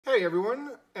Hey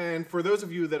everyone, and for those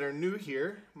of you that are new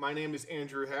here, my name is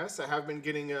Andrew Hess. I have been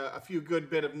getting a few good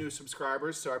bit of new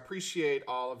subscribers, so I appreciate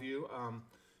all of you.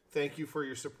 Thank you for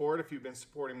your support if you've been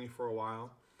supporting me for a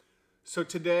while. So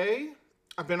today,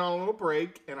 I've been on a little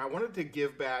break, and I wanted to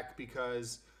give back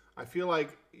because I feel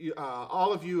like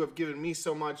all of you have given me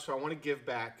so much, so I want to give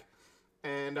back.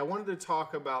 And I wanted to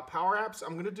talk about Power Apps.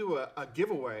 I'm going to do a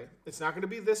giveaway. It's not going to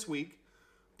be this week.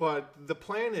 But the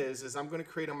plan is I'm going to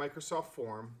create a Microsoft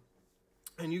form,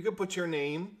 and you can put your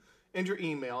name and your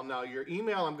email. Now, your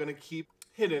email I'm going to keep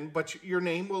hidden, but your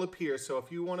name will appear. So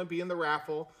if you want to be in the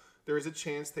raffle, there is a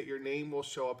chance that your name will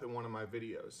show up in one of my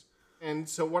videos. And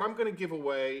so what I'm going to give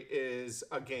away is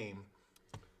a game.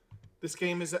 This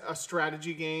game is a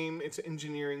strategy game. It's an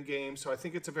engineering game, so I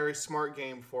think it's a very smart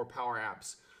game for Power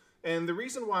Apps. And the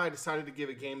reason why I decided to give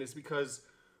a game is because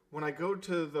when I go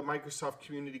to the Microsoft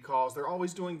community calls, they're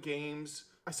always doing games.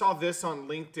 I saw this on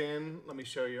LinkedIn. Let me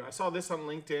show you. I saw this on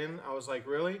LinkedIn. I was like,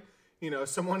 really? You know,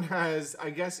 someone has, I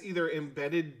guess, either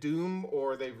embedded Doom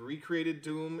or they've recreated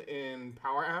Doom in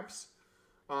Power Apps.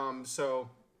 So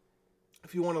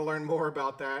if you want to learn more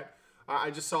about that, I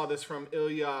just saw this from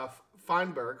Ilya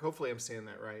Feinberg. Hopefully I'm saying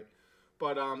that right.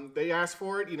 But they asked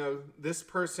for it. You know, this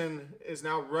person is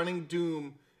now running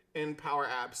Doom in Power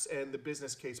Apps and the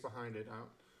business case behind it.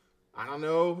 I don't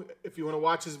know if you want to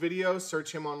watch his video,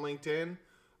 search him on LinkedIn.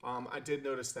 I did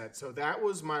notice that. So that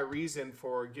was my reason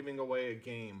for giving away a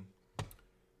game.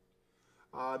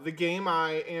 The game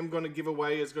I am going to give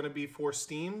away is going to be for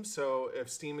Steam. So if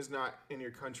Steam is not in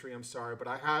your country, I'm sorry. But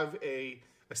I have a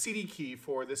CD key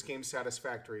for this game,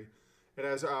 Satisfactory. It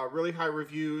has really high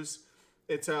reviews.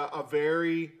 It's a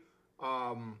very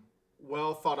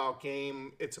well thought out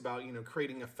game. It's about, you know,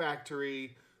 creating a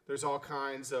factory. There's all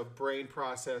kinds of brain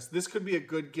process. This could be a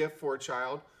good gift for a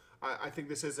child. I think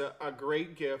this is a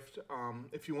great gift.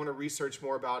 If you want to research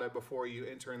more about it before you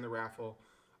enter in the raffle,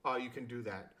 you can do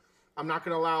that. I'm not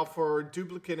going to allow for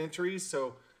duplicate entries,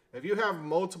 so if you have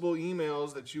multiple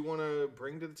emails that you want to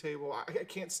bring to the table, I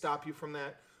can't stop you from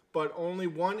that, but only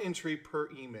one entry per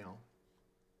email.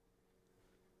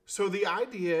 So the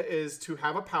idea is to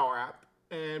have a Power App.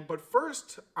 But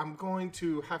first, I'm going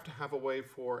to have a way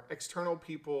for external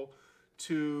people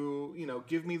to, you know,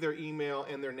 give me their email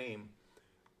and their name.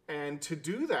 And to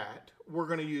do that, we're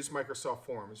going to use Microsoft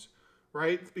Forms,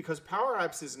 right? Because Power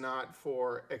Apps is not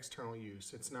for external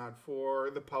use. It's not for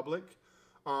the public.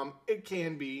 It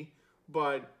can be,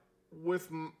 but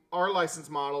with our license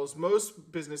models,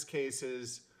 most business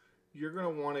cases, you're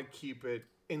going to want to keep it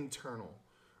internal.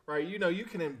 Right, you know, you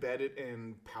can embed it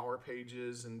in Power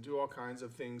Pages and do all kinds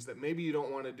of things that maybe you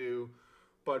don't want to do.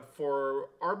 But for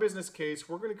our business case,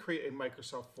 we're going to create a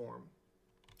Microsoft form.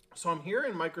 So I'm here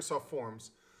in Microsoft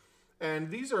Forms, and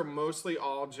these are mostly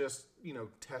all just, you know,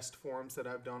 test forms that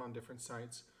I've done on different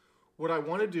sites. What I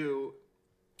want to do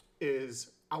is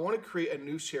I want to create a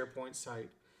new SharePoint site.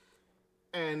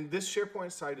 And this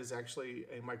SharePoint site is actually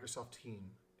a Microsoft team.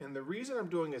 And the reason I'm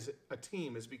doing is a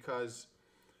team is because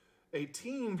a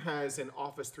team has an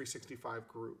Office 365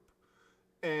 group,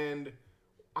 and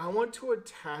I want to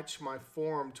attach my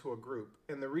form to a group.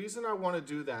 And the reason I want to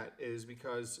do that is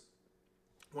because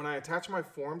when I attach my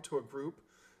form to a group,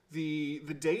 the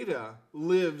data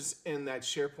lives in that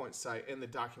SharePoint site in the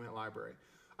document library.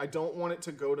 I don't want it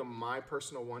to go to my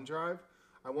personal OneDrive.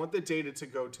 I want the data to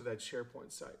go to that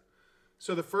SharePoint site.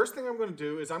 So the first thing I'm going to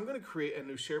do is I'm going to create a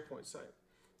new SharePoint site.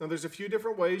 Now there's a few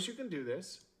different ways you can do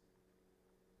this.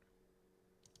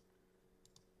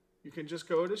 You can just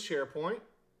go to SharePoint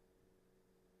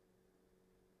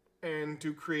and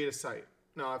do create a site.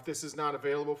 Now, if this is not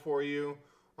available for you,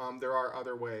 there are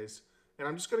other ways. And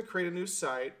I'm just going to create a new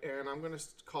site, and I'm going to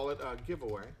call it a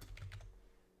giveaway.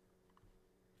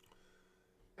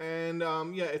 And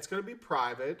yeah, it's going to be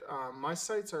private. My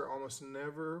sites are almost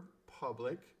never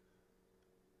public.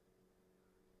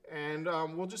 And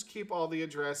we'll just keep all the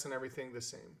address and everything the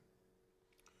same.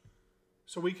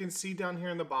 So we can see down here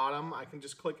in the bottom, I can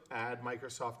just click Add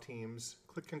Microsoft Teams,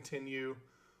 click Continue.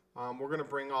 We're going to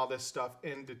bring all this stuff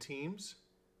into Teams.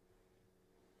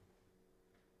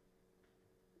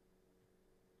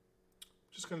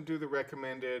 Just going to do the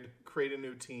recommended, create a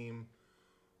new team.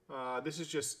 This is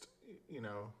just, you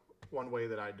know, one way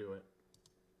that I do it.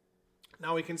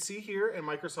 Now we can see here in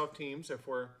Microsoft Teams, if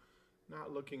we're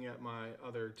not looking at my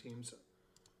other teams,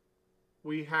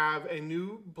 we have a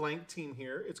new blank team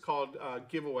here. It's called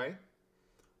Giveaway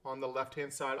on the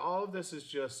left-hand side. All of this is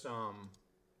just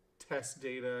test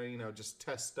data, you know, just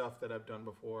test stuff that I've done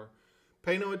before.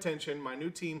 Pay no attention. My new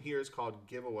team here is called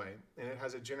Giveaway, and it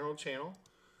has a general channel.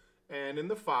 And in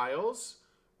the files,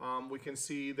 we can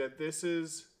see that this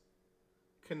is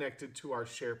connected to our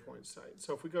SharePoint site.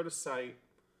 So if we go to site,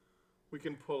 we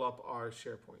can pull up our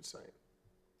SharePoint site.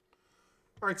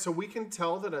 All right, so we can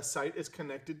tell that a site is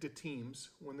connected to Teams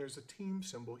when there's a team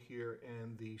symbol here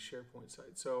in the SharePoint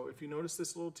site. So if you notice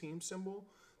this little team symbol,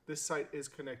 this site is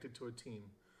connected to a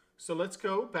team. So let's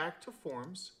go back to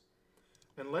Forms,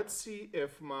 and let's see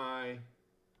if my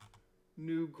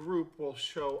new group will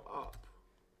show up.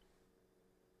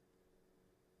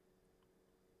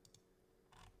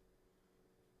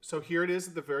 So here it is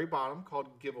at the very bottom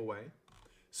called Giveaway.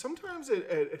 Sometimes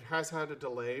it has had a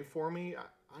delay for me.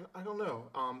 I don't know.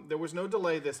 There was no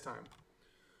delay this time.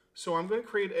 So I'm going to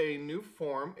create a new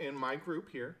form in my group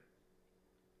here.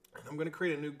 And I'm going to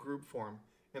create a new group form.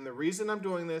 And the reason I'm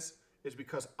doing this is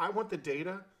because I want the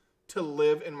data to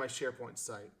live in my SharePoint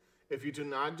site. If you do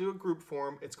not do a group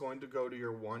form, it's going to go to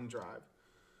your OneDrive.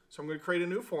 So I'm going to create a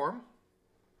new form.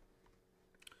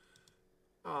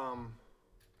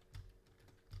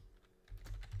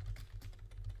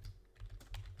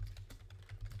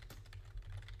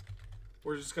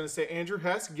 We're just going to say Andrew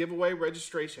Hess giveaway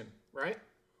registration, right?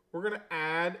 We're going to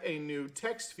add a new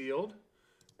text field.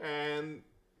 And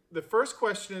the first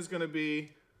question is going to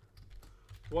be,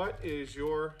 what is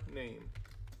your name?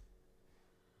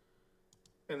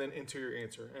 And then enter your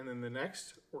answer. And then the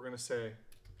next, we're going to say,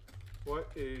 what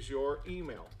is your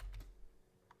email?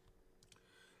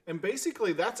 And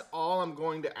basically, that's all I'm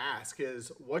going to ask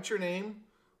is, what's your name?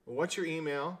 What's your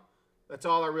email? That's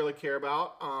all I really care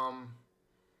about.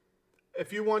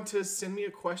 If you want to send me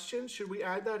a question, should we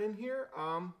add that in here?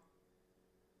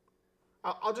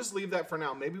 I'll just leave that for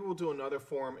now. Maybe we'll do another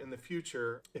form in the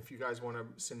future if you guys want to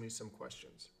send me some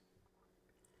questions.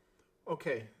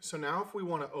 Okay, so now if we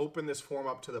want to open this form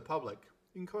up to the public,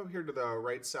 you can come up here to the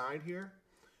right side here,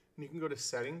 and you can go to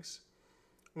Settings.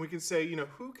 And we can say, you know,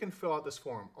 who can fill out this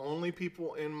form? Only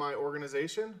people in my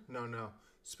organization? No, no.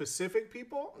 Specific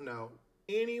people? No.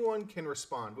 Anyone can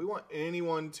respond. We want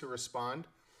anyone to respond.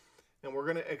 And we're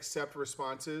going to accept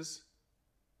responses.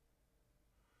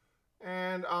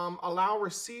 And allow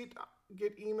receipt,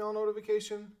 get email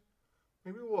notification.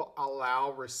 Maybe we'll allow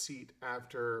receipt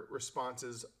after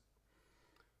responses.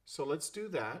 So let's do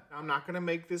that. I'm not going to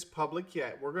make this public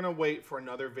yet. We're going to wait for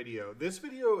another video. This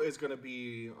video is going to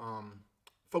be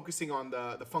focusing on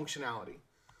the functionality.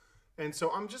 And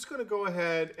so I'm just going to go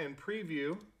ahead and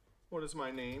preview. What is my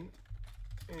name?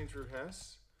 Andrew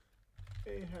Hess.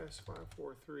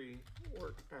 ahess543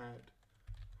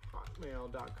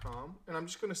 work@hotmail.com, and I'm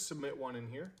just going to submit one in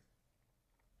here.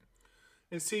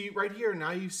 And see right here,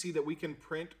 now you see that we can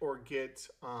print or get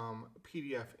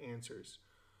PDF answers.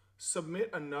 Submit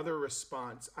another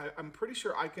response. I'm pretty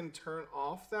sure I can turn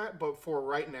off that, but for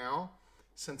right now,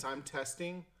 since I'm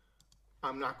testing,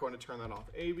 I'm not going to turn that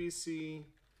off.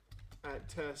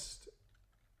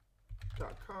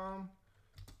 abc@test.com.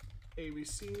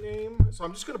 ABC name. So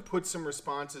I'm just going to put some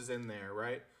responses in there,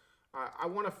 right? I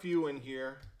want a few in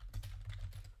here.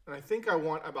 And I think I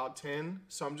want about 10.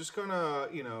 So I'm just going to,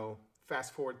 you know,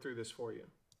 fast forward through this for you.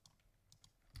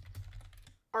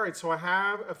 All right, so I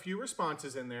have a few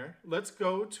responses in there. Let's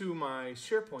go to my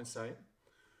SharePoint site.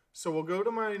 So we'll go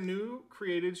to my new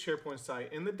created SharePoint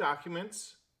site. In the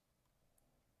documents,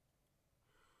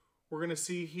 we're going to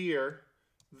see here,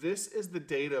 this is the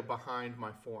data behind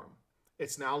my form.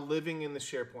 It's now living in the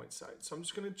SharePoint site. So I'm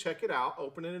just going to check it out,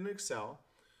 open it in Excel,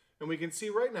 and we can see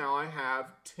right now I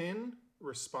have 10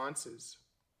 responses.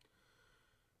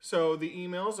 So the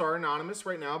emails are anonymous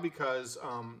right now because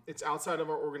it's outside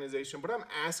of our organization, but I'm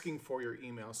asking for your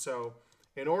email. So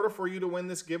in order for you to win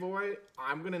this giveaway,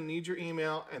 I'm going to need your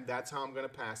email, and that's how I'm going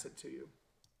to pass it to you.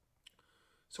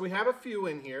 So we have a few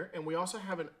in here, and we also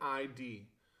have an ID.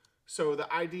 So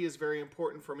the ID is very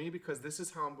important for me because this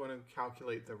is how I'm going to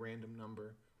calculate the random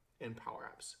number in Power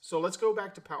Apps. So let's go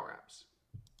back to Power Apps.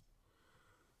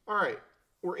 All right,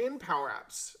 we're in Power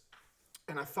Apps,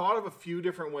 and I thought of a few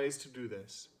different ways to do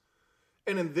this.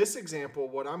 And in this example,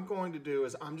 what I'm going to do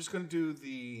is I'm just going to do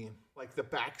the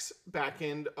back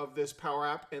end of this Power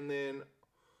App, and then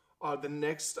the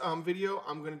next video,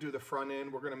 I'm going to do the front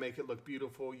end. We're going to make it look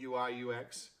beautiful, UI,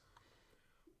 UX.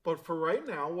 But for right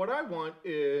now, what I want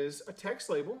is a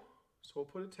text label. So we'll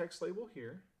put a text label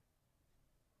here.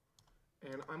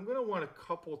 And I'm going to want a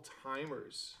couple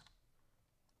timers,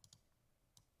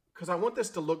 because I want this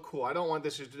to look cool. I don't want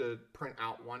this just to print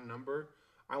out one number.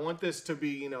 I want this to be,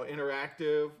 you know,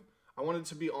 interactive. I want it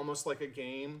to be almost like a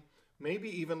game, maybe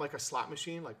even like a slot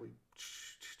machine, like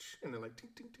and then like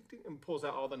ting, ting, ting, ting, and pulls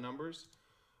out all the numbers.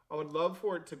 I would love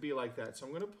for it to be like that. So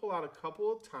I'm going to pull out a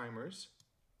couple of timers,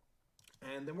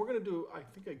 and then we're going to do, I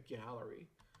think, a gallery.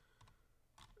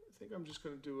 I think I'm just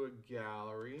going to do a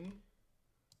gallery.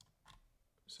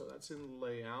 So that's in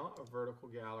layout, a vertical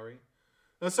gallery.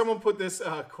 Now someone put this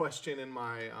question in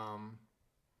my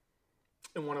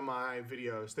in one of my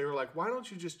videos. They were like, why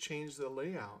don't you just change the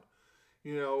layout?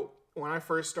 You know, when I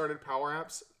first started Power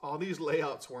Apps, all these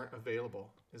layouts weren't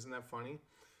available. Isn't that funny?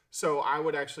 So I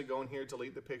would actually go in here,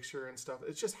 delete the picture and stuff.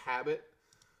 It's just habit.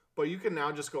 But you can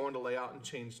now just go into layout and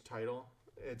change the title.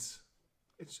 It's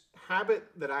habit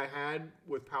that I had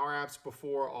with Power Apps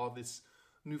before all this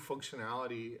new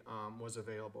functionality was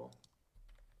available.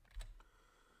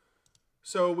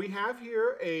 So we have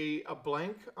here a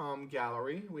blank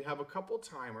gallery. We have a couple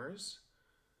timers.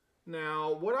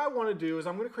 Now what I want to do is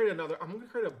I'm going to create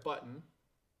a button.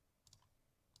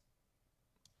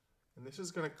 And this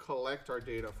is going to collect our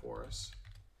data for us.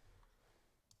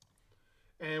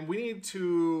 And we need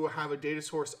to have a data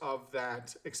source of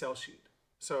that Excel sheet.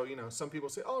 So, you know, some people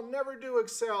say, oh, never do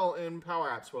Excel in Power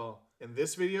Apps. Well, in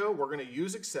this video, we're going to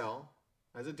use Excel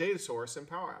as a data source in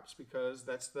Power Apps because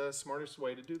that's the smartest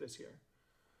way to do this here.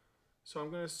 So I'm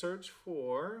going to search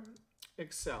for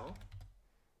Excel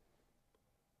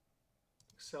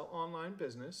Online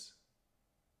Business.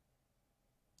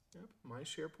 Yep, my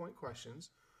SharePoint questions.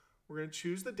 We're going to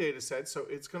choose the data set. So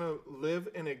it's going to live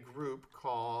in a group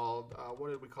called, what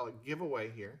did we call it? Giveaway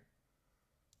here.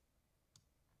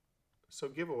 So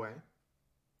giveaway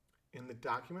in the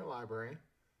document library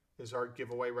is our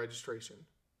giveaway registration.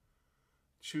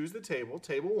 Choose the table,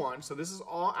 table 1. So this is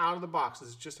all out of the box. This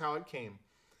is just how it came.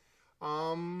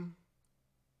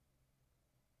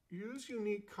 Use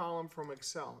unique column from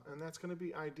Excel, and that's going to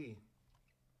be ID.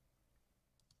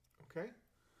 Okay.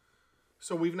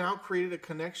 So we've now created a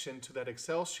connection to that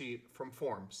Excel sheet from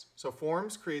Forms. So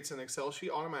Forms creates an Excel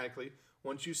sheet automatically.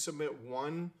 Once you submit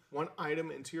one item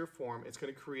into your form, it's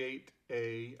going to create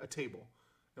a table.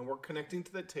 And we're connecting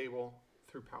to that table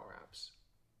through Power Apps.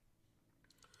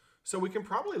 So we can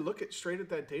probably look straight at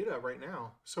that data right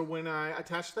now. So when I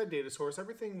attached that data source,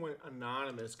 everything went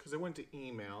anonymous because it went to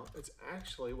email. It's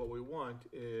actually what we want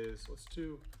is, let's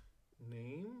do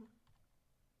name.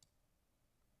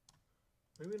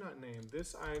 Maybe not name.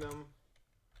 This item,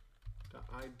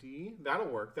 .id. That'll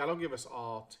work. That'll give us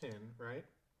all 10, right?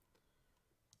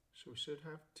 So we should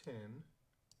have 10.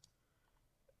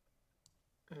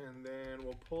 And then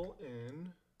we'll pull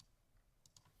in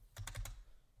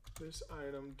this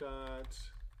item dot,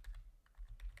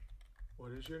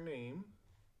 what is your name?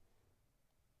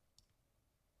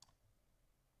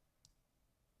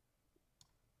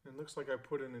 And it looks like I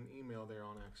put in an email there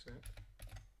on accident.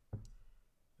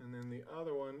 And then the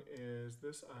other one is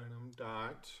this item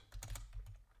dot,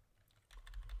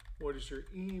 what is your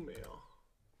email?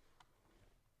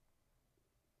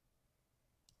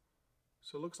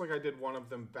 So it looks like I did one of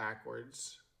them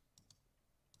backwards.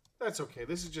 That's okay,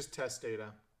 this is just test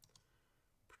data.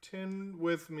 Pretend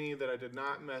with me that I did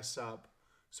not mess up.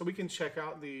 So we can check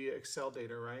out the Excel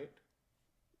data, right?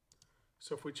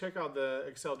 So if we check out the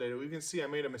Excel data, we can see I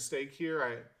made a mistake here.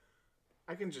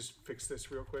 I can just fix this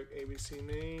real quick. ABC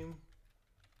name,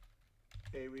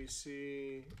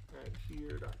 abc at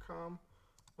here.com.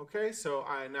 Okay, so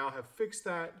I now have fixed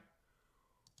that.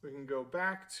 We can go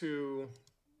back to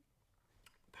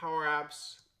Power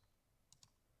Apps,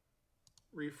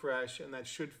 refresh, and that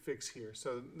should fix here.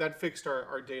 So that fixed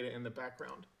our data in the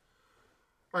background.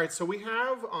 All right, so we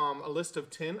have a list of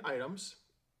 10 items,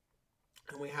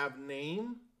 and we have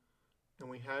name, and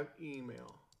we have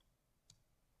email.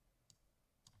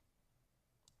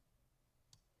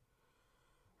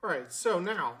 All right, so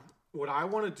now what I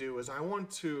want to do is I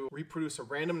want to reproduce a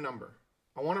random number.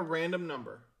 I want a random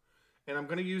number, and I'm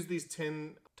going to use these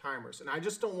 10 timers, and I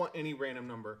just don't want any random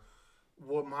number.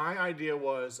 What my idea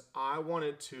was, I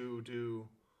wanted to do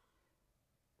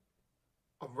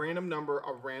a random number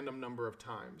of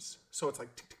times. So it's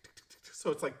like tick, tick, tick, tick, tick.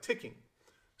 So it's like ticking.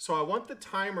 So I want the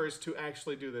timers to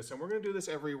actually do this, and we're going to do this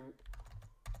every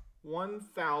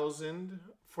 1,000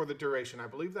 for the duration. I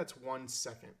believe that's 1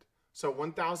 second. So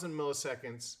 1,000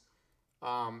 milliseconds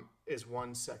is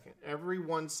 1 second. Every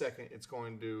 1 second, it's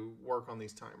going to work on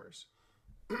these timers.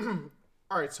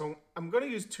 All right, so I'm going to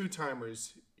use 2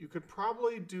 timers. You could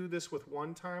probably do this with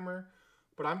 1 timer,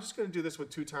 but I'm just going to do this with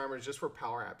 2 timers just for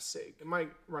Power App's sake. It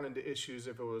might run into issues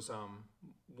if it was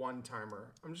 1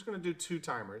 timer. I'm just going to do 2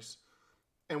 timers.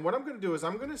 And what I'm going to do is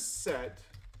I'm going to set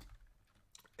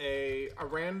a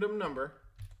random number,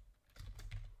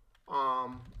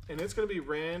 and it's going to be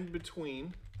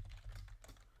RandBetween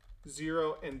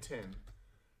 0 and 10.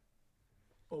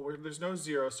 Well, there's no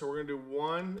 0, so we're going to do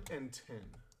 1 and 10.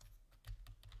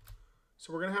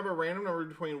 So we're going to have a random number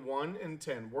between 1 and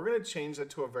 10. We're going to change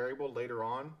that to a variable later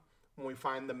on when we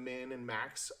find the min and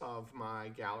max of my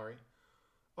gallery.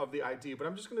 of the ID, but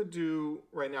I'm just going to do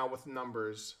right now with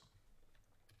numbers.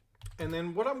 And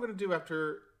then what I'm going to do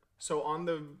after, so on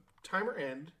the timer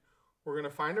end, we're going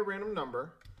to find a random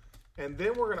number, and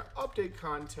then we're going to update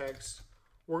context.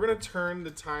 We're going to turn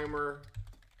the timer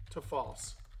to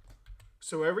false.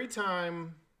 So every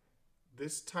time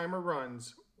this timer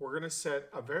runs, we're going to set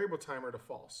a variable timer to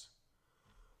false.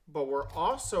 But we're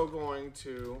also going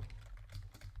to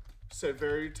set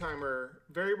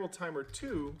variable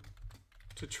timer2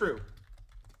 to true.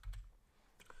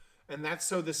 And that's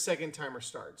so the second timer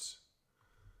starts.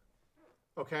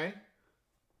 Okay?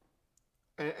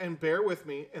 And bear with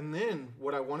me. And then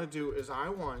what I want to do is I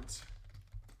want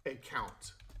a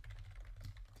count.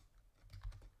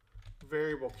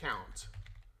 Variable count.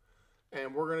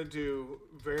 And we're going to do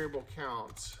variable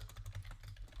count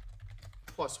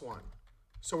plus 1.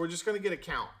 So we're just going to get a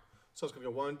count. So it's going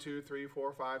to go 1, 2, 3,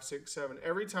 4, 5, 6, 7.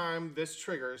 Every time this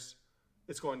triggers,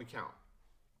 it's going to count.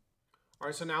 All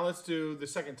right, so now let's do the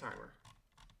second timer.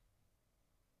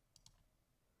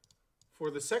 For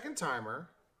the second timer,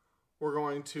 we're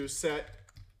going to set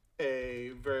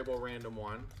a variable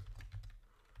RandOne,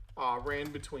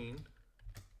 RandBetween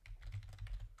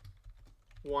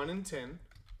 1 and 10.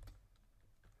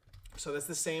 So that's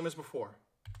the same as before.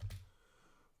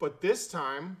 But this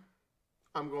time,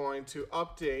 I'm going to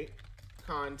update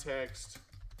context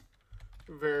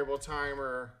variable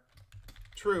timer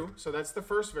true. So that's the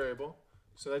first variable.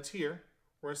 So that's here.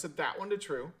 We're going to set that one to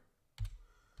true.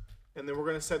 And then we're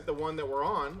going to set the one that we're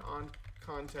on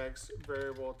context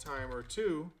variable timer2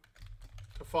 to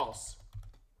false.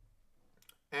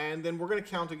 And then we're going to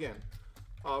count again.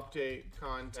 Update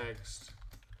context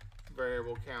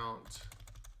variable count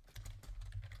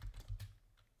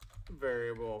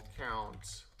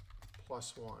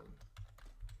plus 1.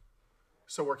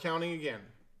 So we're counting again.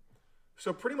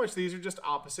 So pretty much these are just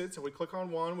opposites. If we click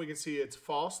on one, we can see it's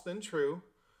false, then true.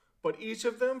 But each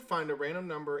of them find a random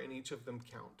number and each of them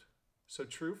count. So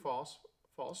true, false,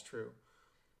 false, true.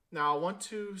 Now I want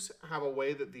to have a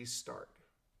way that these start.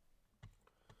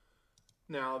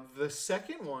 Now the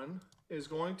second one is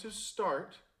going to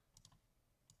start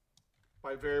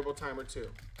by variable timer2.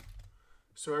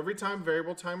 So every time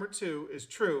variable timer2 is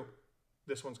true,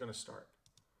 this one's going to start.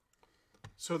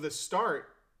 So the start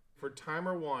for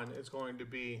timer1 is going to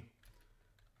be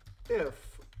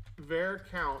if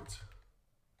varCount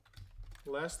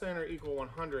less than or equal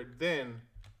 100, then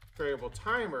variable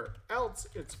timer, else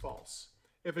it's false.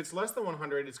 If it's less than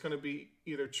 100, it's going to be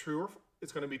either true or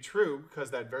it's going to be true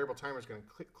because that variable timer is going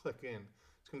to click in.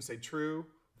 It's going to say true,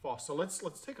 false. So let's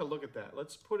take a look at that.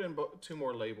 Let's put in two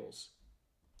more labels.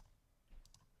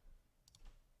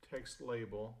 Text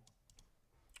label.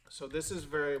 So this is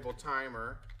variable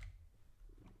timer.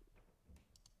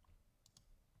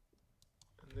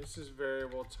 And this is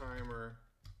variable timer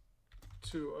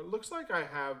 2. It looks like I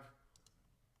have,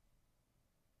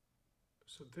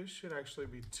 so this should actually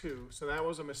be 2. So that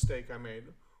was a mistake I made.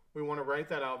 We want to write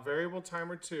that out. Variable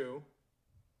timer 2.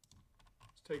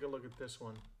 Let's take a look at this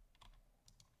one.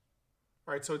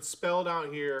 All right, so it's spelled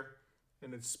out here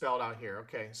and it's spelled out here.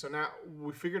 Okay, so now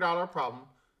we figured out our problem.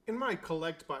 In my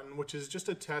collect button, which is just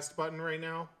a test button right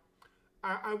now,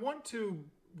 I want to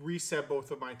reset both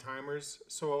of my timers.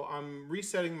 So I'm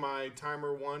resetting my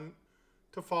timer 1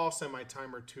 to false and my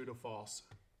timer 2 to false.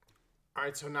 All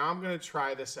right, so now I'm going to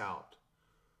try this out.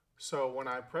 So when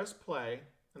I press play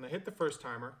and I hit the first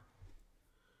timer,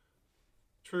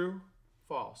 true,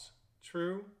 false,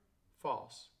 true,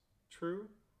 false, true,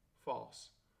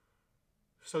 false.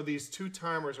 So these two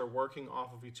timers are working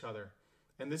off of each other.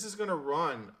 And this is going to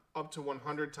run up to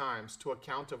 100 times to a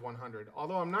count of 100.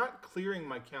 Although I'm not clearing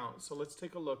my count. So let's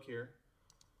take a look here.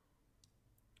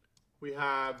 We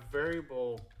have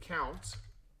variable count.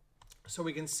 So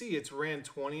we can see it's ran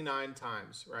 29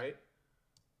 times, right?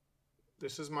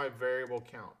 This is my variable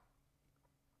count.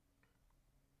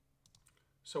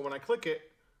 So when I click it,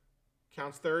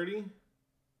 counts 30.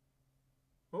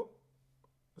 Oh,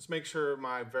 let's make sure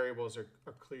my variables are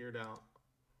cleared out.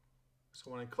 So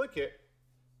when I click it,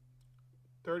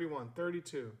 31,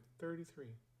 32, 33,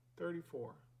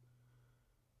 34.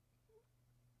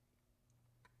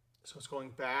 So it's going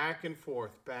back and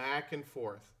forth, back and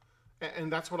forth.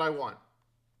 And that's what I want.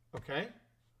 Okay?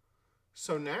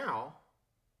 So now,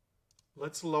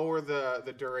 let's lower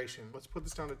the duration. Let's put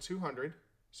this down to 200.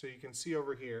 So you can see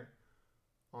over here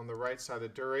on the right side, the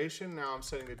duration, now I'm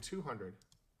setting to 200.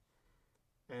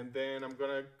 And then I'm going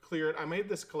to clear it. I made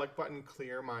this collect button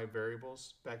clear my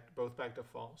variables, both back to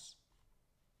false.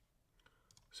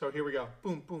 So here we go.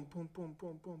 Boom, boom, boom, boom,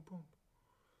 boom, boom, boom.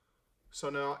 So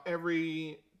now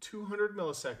every 200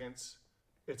 milliseconds,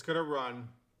 it's going to run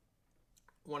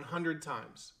 100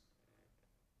 times.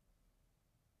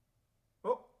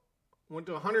 Oh, went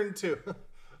to 102.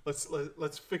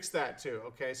 let's fix that too.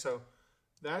 Okay, so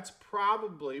that's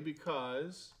probably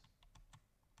because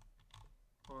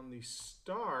on the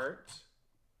start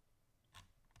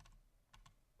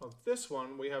of this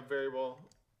one, we have variable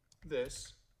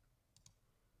this.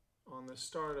 On the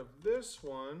start of this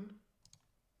one,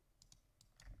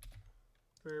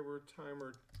 variable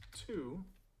timer2.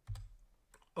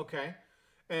 Okay,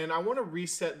 and I want to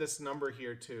reset this number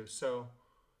here too. So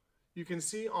you can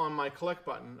see on my collect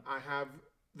button, I have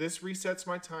this resets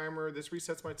my timer, this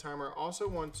resets my timer. I also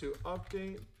want to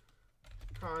update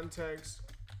context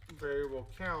variable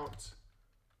count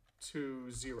to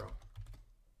 0.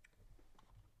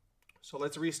 So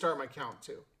let's restart my count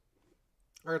too.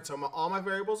 All right, so all my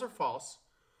variables are false.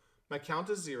 My count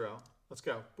is 0. Let's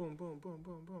go. Boom, boom, boom,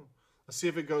 boom, boom. Let's see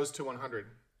if it goes to 100.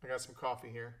 I got some coffee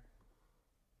here.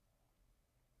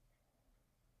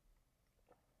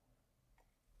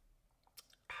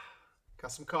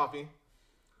 Got some coffee.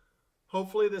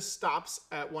 Hopefully this stops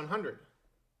at 100.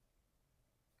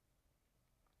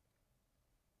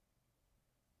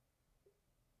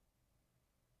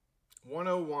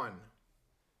 $101.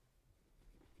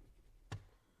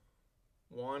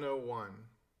 $101.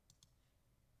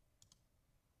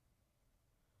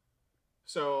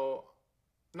 So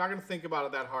I'm not going to think about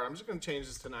it that hard. I'm just going to change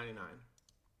this to 99.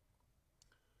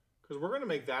 Because we're going to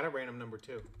make that a random number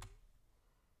too.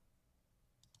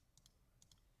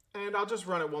 And I'll just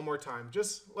run it one more time.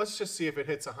 Let's just see if it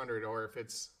hits 100 or if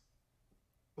it's...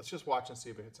 Let's just watch and see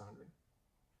if it hits 100.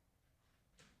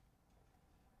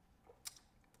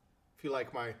 If you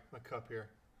like my cup here.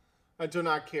 I do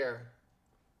not care.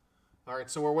 All right,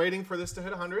 so we're waiting for this to hit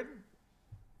 100.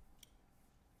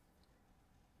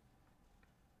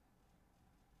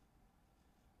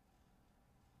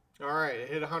 All right, it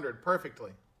hit 100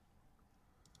 perfectly.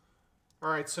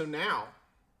 All right, so now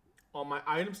on my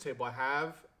items table, I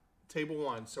have table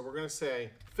 1. So we're going to say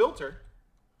filter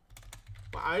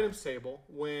my items table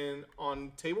when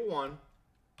on table 1,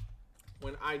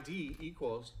 when ID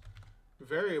equals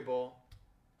variable,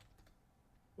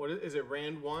 what is it,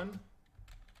 rand1?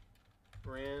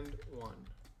 Rand1.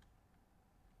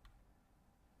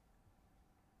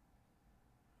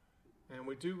 And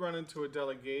we do run into a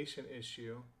delegation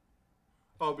issue.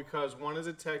 Oh, because one is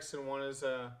a text and one is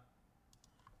a...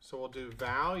 So we'll do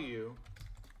value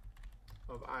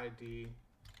of ID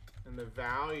and the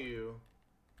value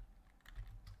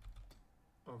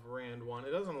of rand1.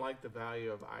 It doesn't like the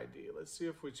value of ID. Let's see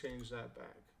if we change that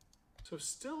back. So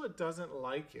still it doesn't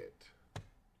like it.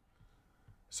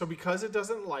 So because it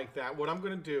doesn't like that, what I'm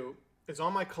going to do is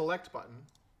on my collect button,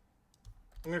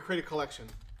 I'm going to create a collection.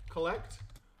 Collect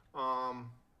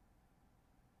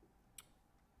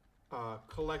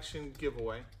collection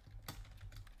giveaway.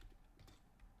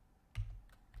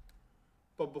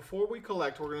 But before we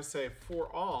collect, we're going to say for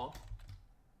all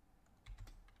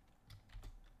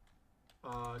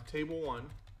table 1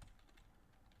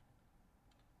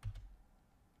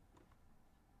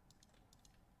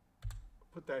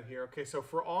 put that here. Okay, so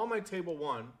for all my table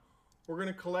 1, we're going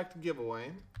to collect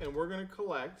giveaway, and we're going to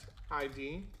collect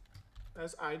ID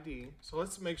as ID. So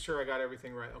let's make sure I got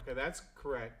everything right. Okay, that's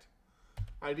correct.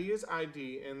 ID is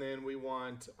ID, and then we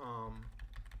want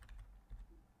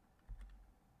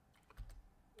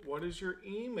what is your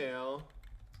email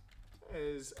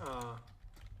as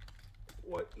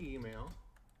what email,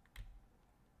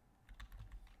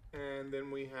 and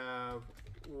then we have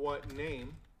what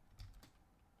name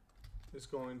is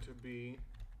going to be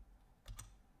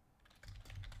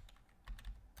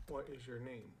what is your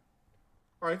name.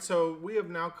 All right, so we have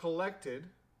now collected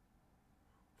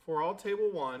for all table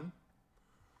 1.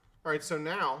 All right, so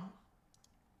now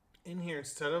in here,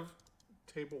 instead of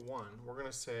table 1, we're going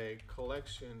to say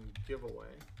collection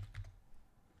giveaway.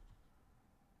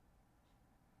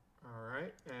 All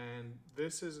right, and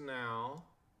this is now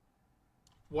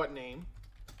what name,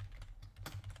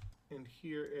 and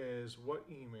here is what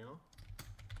email.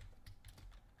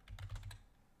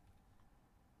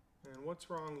 And what's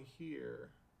wrong here?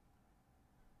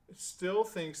 It still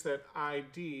thinks that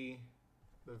ID,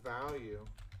 the value.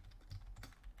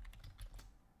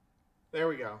 There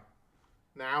we go.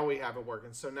 Now we have it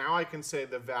working. So now I can say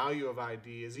the value of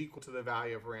ID is equal to the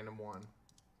value of random1.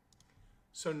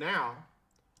 So now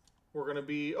we're going to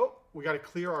be, oh, we got to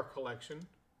clear our collection.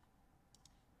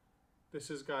 This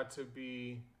has got to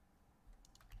be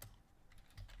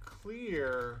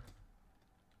clear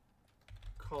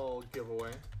call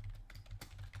giveaway.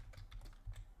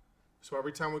 So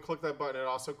every time we click that button, it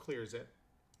also clears it.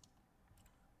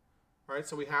 All right,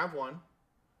 so we have one.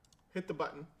 Hit the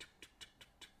button.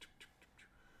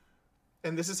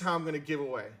 And this is how I'm going to give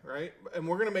away, right? And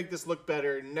we're going to make this look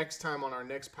better next time on our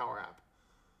next Power App.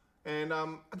 And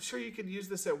I'm sure you could use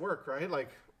this at work, right? Like,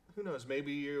 who knows,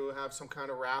 maybe you have some kind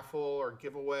of raffle or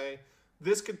giveaway.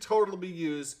 This could totally be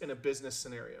used in a business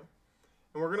scenario.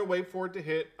 And we're going to wait for it to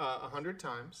hit 100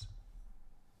 times.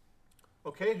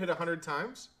 Okay, hit 100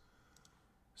 times.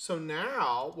 So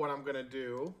now what I'm going to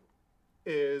do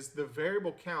is the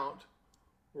variable count,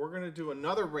 we're going to do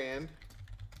another rand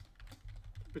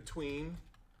between,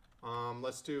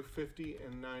 let's do 50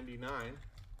 and 99.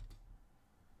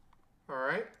 All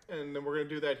right, and then we're going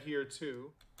to do that here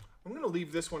too. I'm going to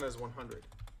leave this one as 100.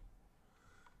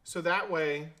 So that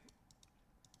way,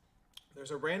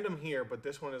 there's a random here, but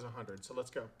this one is 100. So let's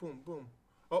go. Boom, boom.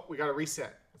 Oh, we got to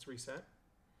reset. Let's reset.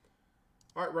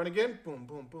 All right, run again. Boom,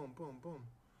 boom, boom, boom, boom.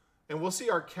 And we'll see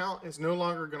our count is no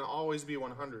longer going to always be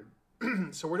 100.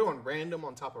 So we're doing random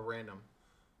on top of random.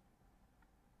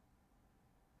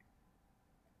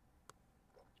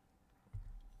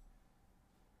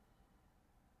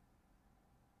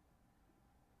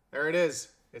 There it is.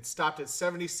 It stopped at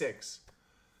 76.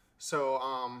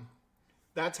 So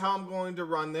that's how I'm going to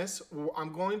run this.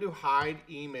 I'm going to hide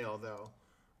email though,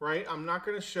 right? I'm not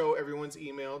going to show everyone's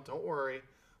email. Don't worry.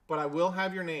 But I will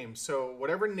have your name. So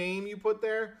whatever name you put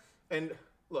there, and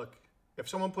look, if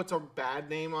someone puts a bad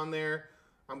name on there,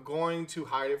 I'm going to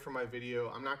hide it from my video.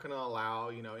 I'm not going to allow,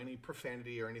 any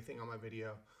profanity or anything on my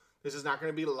video. This is not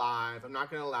going to be live. I'm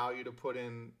not going to allow you to put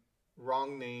in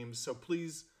wrong names. So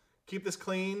please keep this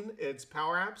clean. It's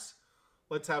Power Apps.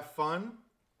 Let's have fun.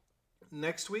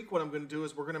 Next week, what I'm going to do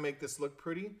is we're going to make this look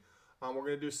pretty. We're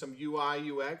going to do some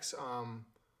UI, UX.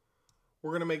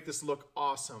 We're going to make this look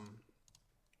awesome.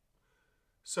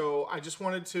 So I just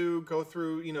wanted to go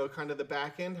through, kind of the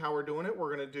back end, how we're doing it.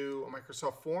 We're going to do a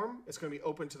Microsoft form. It's going to be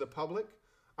open to the public.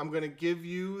 I'm going to give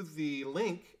you the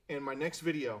link in my next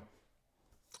video.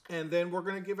 And then we're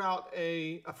going to give out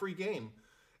a free game.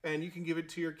 And you can give it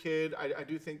to your kid. I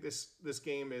do think this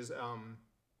game is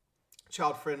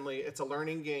child-friendly. It's a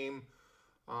learning game.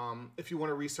 If you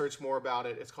want to research more about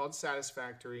it, it's called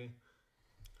Satisfactory.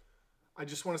 I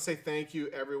just want to say thank you,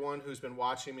 everyone who's been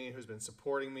watching me, who's been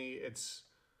supporting me.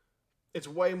 It's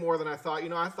way more than I thought.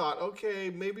 I thought, okay,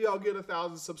 maybe I'll get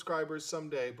 1,000 subscribers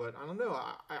someday, but I don't know.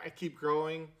 I keep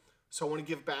growing, so I want to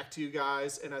give back to you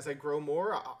guys. And as I grow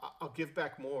more, I'll give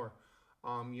back more.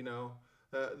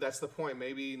 That's the point.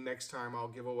 Maybe next time I'll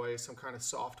give away some kind of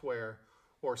software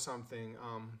or something.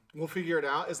 We'll figure it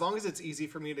out. As long as it's easy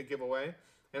for me to give away.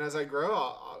 And as I grow,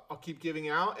 I'll keep giving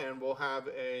out, and we'll have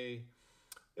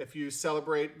if you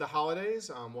celebrate the holidays,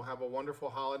 we'll have a wonderful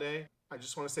holiday. I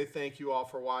just want to say thank you all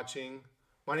for watching.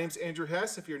 My name's Andrew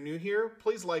Hess. If you're new here,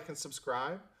 please like and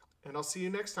subscribe. And I'll see you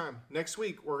next time. Next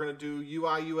week, we're going to do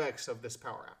UI UX of this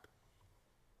Power App.